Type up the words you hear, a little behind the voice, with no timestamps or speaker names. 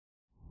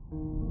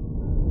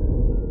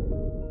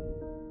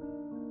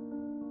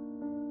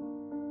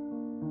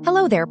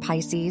Hello there,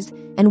 Pisces,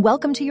 and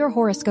welcome to your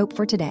horoscope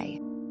for today,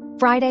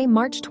 Friday,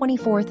 March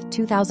 24th,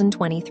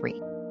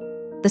 2023.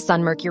 The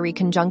Sun-Mercury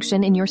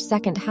conjunction in your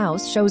second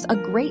house shows a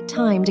great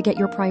time to get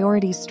your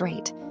priorities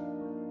straight.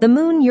 The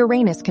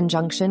Moon-Uranus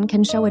conjunction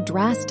can show a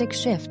drastic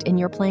shift in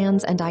your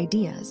plans and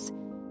ideas.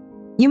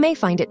 You may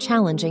find it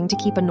challenging to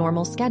keep a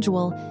normal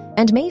schedule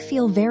and may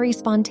feel very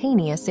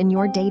spontaneous in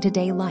your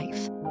day-to-day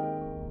life.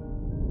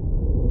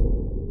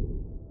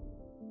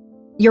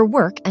 Your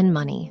work and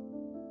money.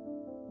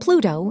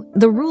 Pluto,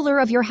 the ruler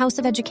of your house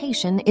of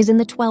education, is in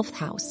the 12th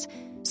house,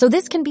 so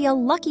this can be a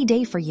lucky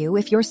day for you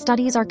if your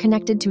studies are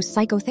connected to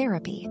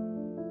psychotherapy.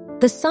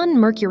 The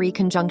Sun-Mercury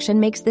conjunction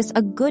makes this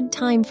a good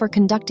time for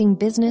conducting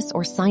business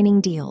or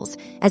signing deals,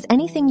 as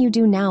anything you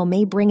do now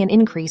may bring an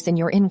increase in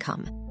your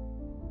income.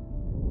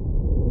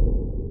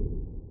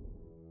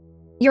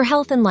 Your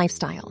health and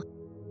lifestyle.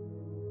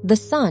 The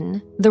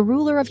Sun, the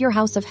ruler of your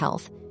house of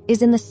health,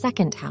 is in the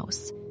 2nd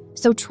house,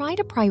 so try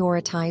to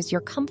prioritize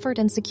your comfort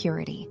and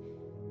security.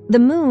 The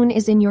Moon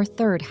is in your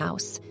 3rd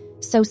house,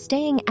 so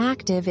staying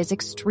active is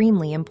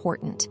extremely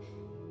important.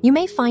 You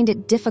may find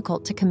it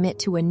difficult to commit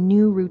to a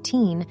new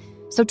routine,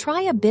 so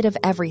try a bit of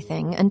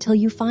everything until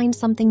you find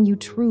something you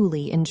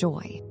truly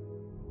enjoy.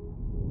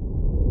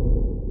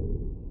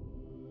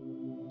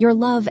 Your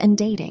love and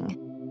dating.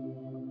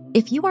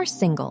 If you are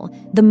single,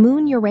 the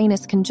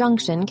Moon-Uranus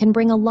conjunction can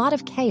bring a lot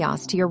of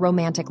chaos to your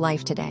romantic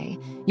life today.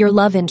 Your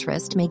love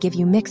interest may give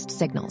you mixed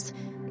signals.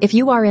 If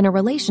you are in a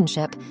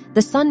relationship,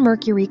 the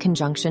Sun-Mercury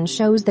conjunction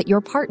shows that your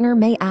partner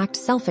may act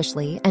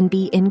selfishly and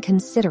be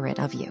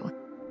inconsiderate of you.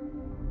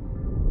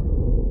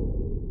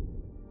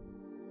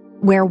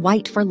 Wear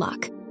white for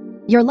luck.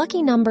 Your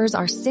lucky numbers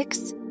are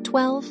 6,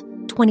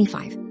 12,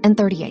 25, and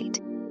 38.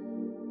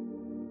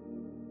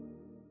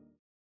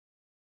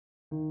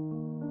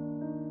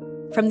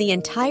 From the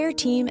entire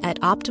team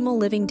at Optimal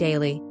Living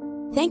Daily,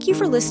 thank you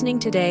for listening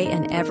today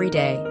and every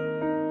day.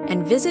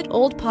 And visit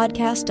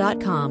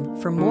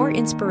oldpodcast.com for more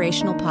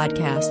inspirational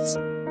podcasts.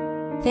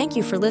 Thank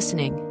you for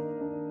listening.